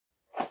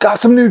Got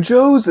some new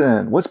Joes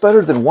in. What's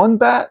better than one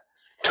bat?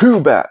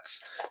 Two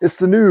bats. It's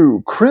the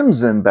new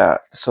Crimson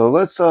bat. So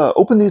let's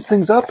open these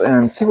things up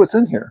and see what's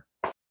in here.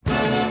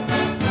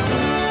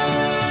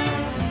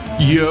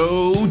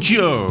 Yo,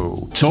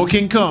 Joe.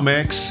 Talking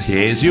comics.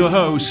 Here's your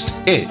host.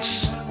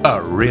 It's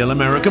A Real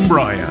American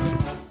Brian.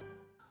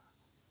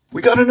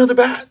 We got another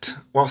bat.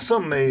 While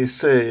some may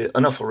say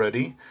enough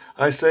already,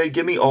 I say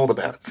give me all the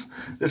bats.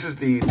 This is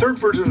the third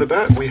version of the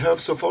bat we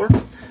have so far,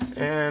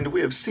 and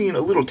we have seen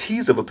a little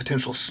tease of a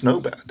potential snow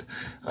bat.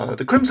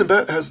 The Crimson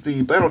Bat has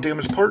the battle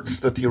damage parts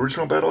that the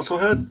original bat also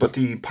had, but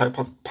the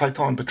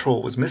Python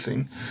Patrol was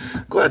missing.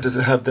 Glad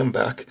to have them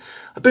back.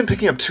 I've been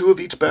picking up two of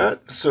each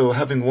bat, so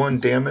having one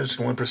damaged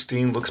and one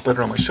pristine looks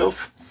better on my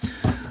shelf.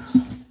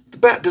 The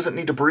bat doesn't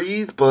need to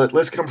breathe, but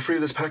let's get them free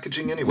of this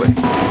packaging anyway.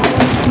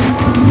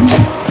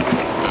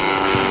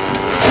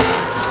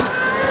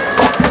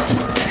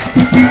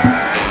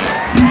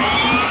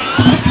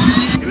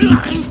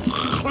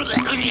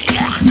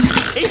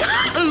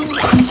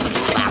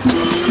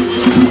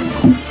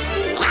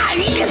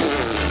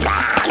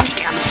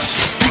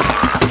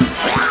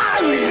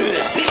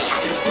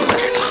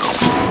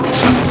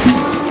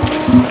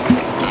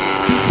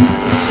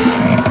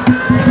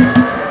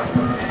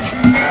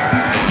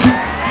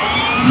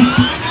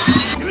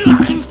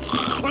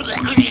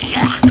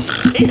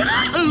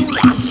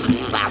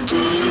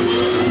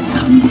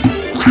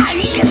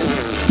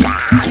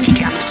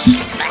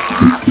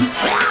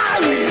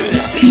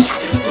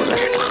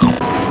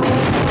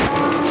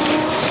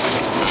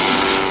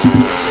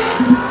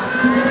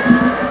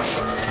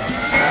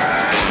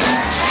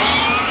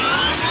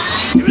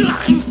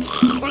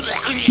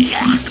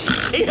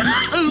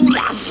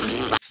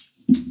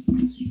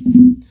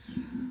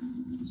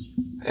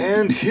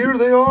 And here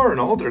they are in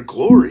all their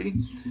glory.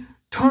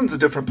 Tons of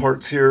different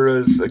parts here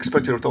as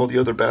expected with all the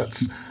other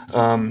bats.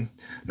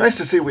 Nice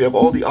to see we have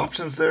all the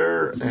options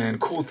there, and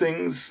cool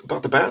things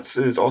about the bats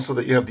is also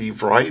that you have the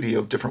variety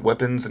of different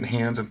weapons and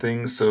hands and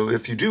things, so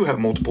if you do have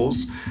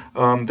multiples,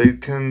 they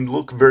can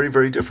look very,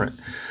 very different.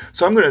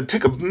 So I'm going to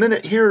take a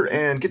minute here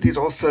and get these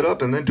all set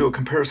up and then do a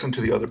comparison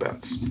to the other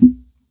bats.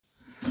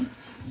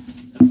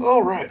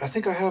 Alright, I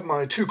think I have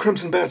my two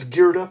Crimson Bats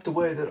geared up the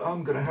way that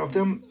I'm going to have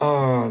them.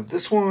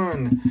 This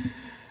one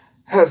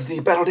has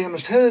the battle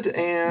damaged head,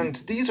 and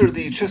these are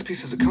the chest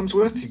pieces it comes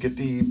with. You get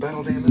the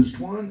battle damaged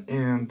one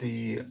and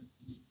the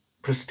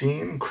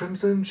pristine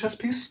crimson chest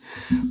piece.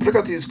 But I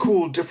got these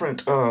cool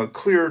different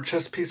clear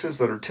chest pieces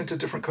that are tinted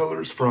different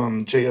colors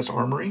from JS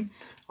Armory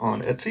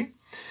on Etsy,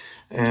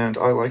 and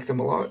I like them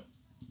a lot.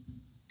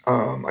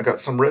 I got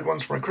some red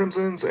ones for my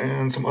crimsons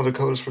and some other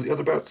colors for the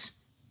other bats.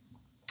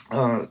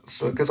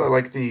 Because I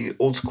like the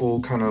old school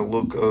kind of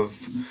look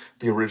of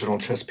the original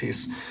chest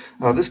piece.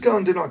 This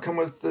gun did not come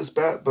with this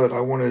bat, but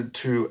I wanted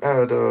to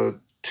add a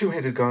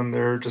two-handed gun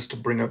there just to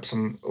bring up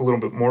a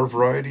little bit more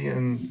variety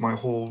in my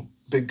whole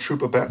big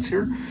troop of bats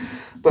here.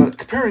 But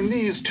comparing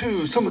these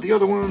to some of the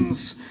other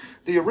ones,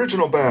 the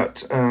original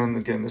bat, and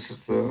again, this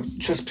is the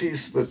chest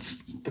piece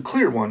that's the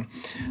clear one.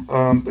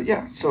 But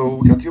yeah, so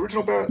we got the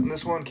original bat, and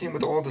this one came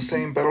with all the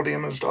same battle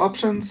damaged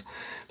options,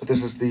 but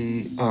this is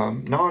the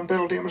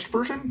non-battle damaged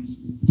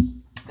version.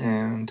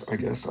 And I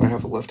guess I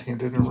have a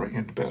left-handed and a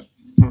right-handed bat.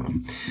 I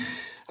don't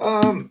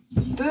know.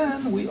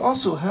 Then we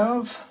also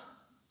have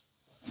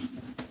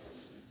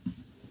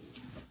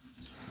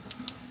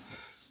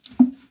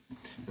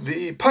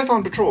the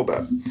Python Patrol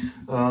bat.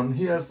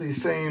 He has the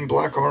same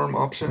black arm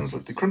options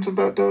that the Crimson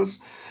Bat does,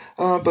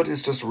 but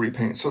it's just a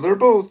repaint. So they're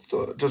both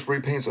just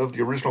repaints of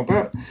the original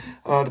bat.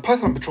 The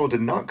Python Patrol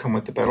did not come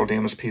with the battle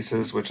damage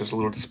pieces, which is a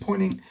little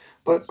disappointing,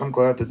 but I'm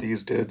glad that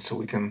these did so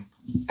we can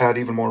add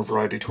even more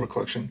variety to our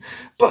collection.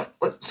 But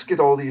let's get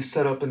all these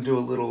set up and do a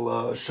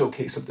little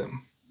showcase of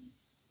them.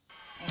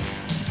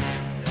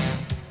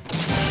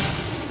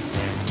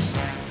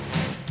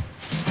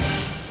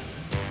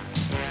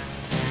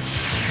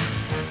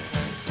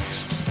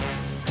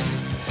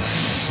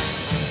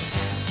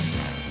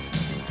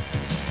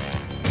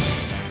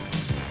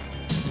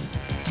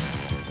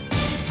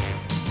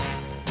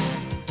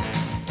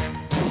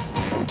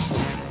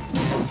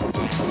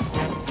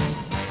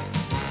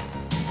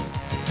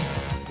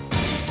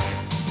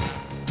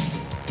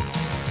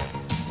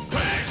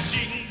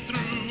 Crashing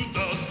through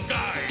the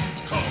sky.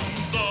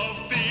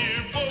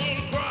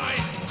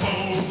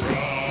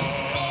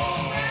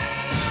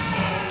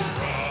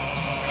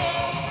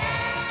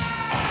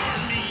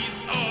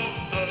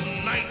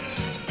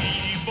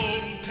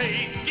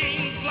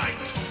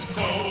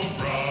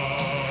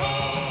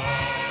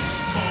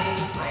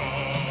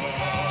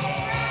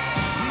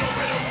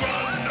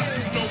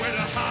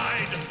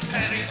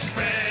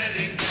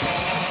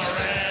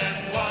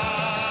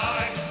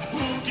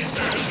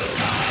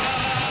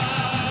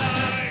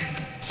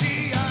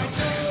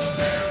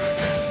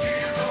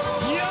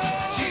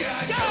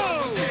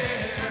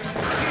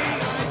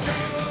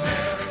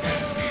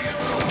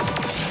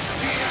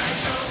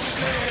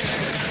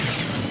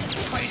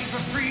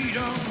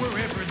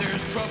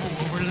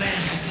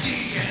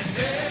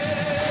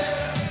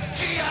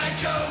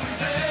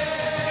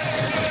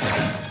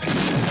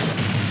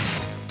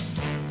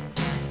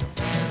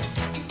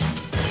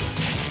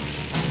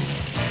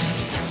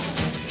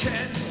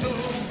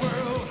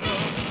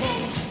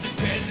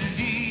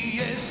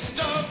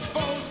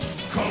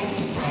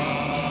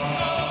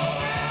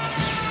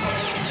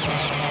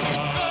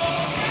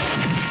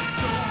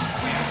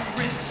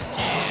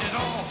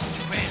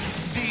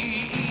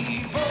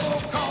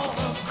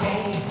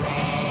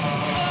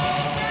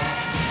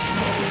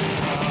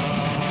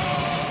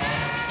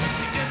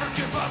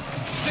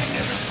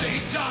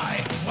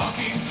 die,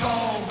 walking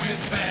tall with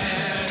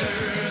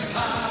banners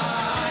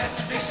high.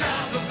 They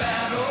sound the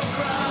battle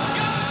cry.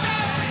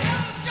 Yo,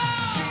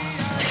 Joe!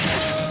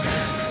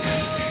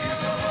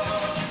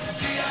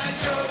 G.I.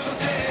 Joe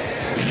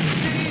there.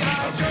 G.I.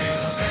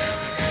 Joe.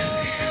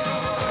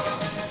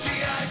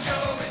 G.I.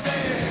 Joe is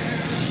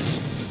there.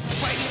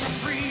 Fighting for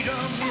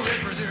freedom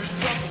wherever there's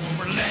trouble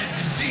over land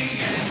and sea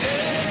and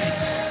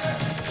air.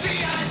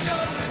 G.I.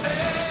 Joe is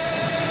there.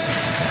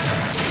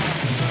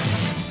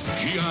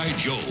 G.I.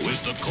 Joe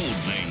is the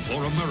code name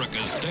for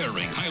America's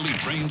daring, highly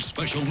trained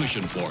Special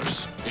Mission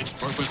Force. Its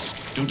purpose,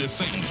 to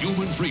defend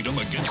human freedom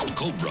against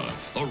Cobra,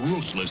 a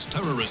ruthless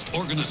terrorist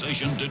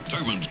organization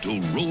determined to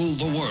rule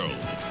the world.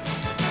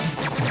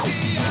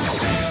 G.I.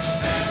 Joe.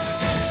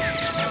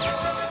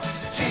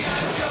 G.I.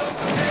 Joe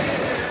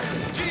there.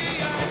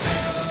 G.I.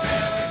 Joe.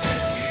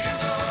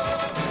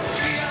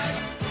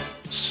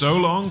 G.I. So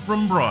long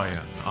from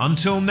Brian.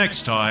 Until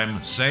next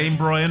time, same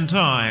Brian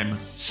time,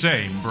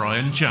 same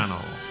Brian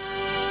channel.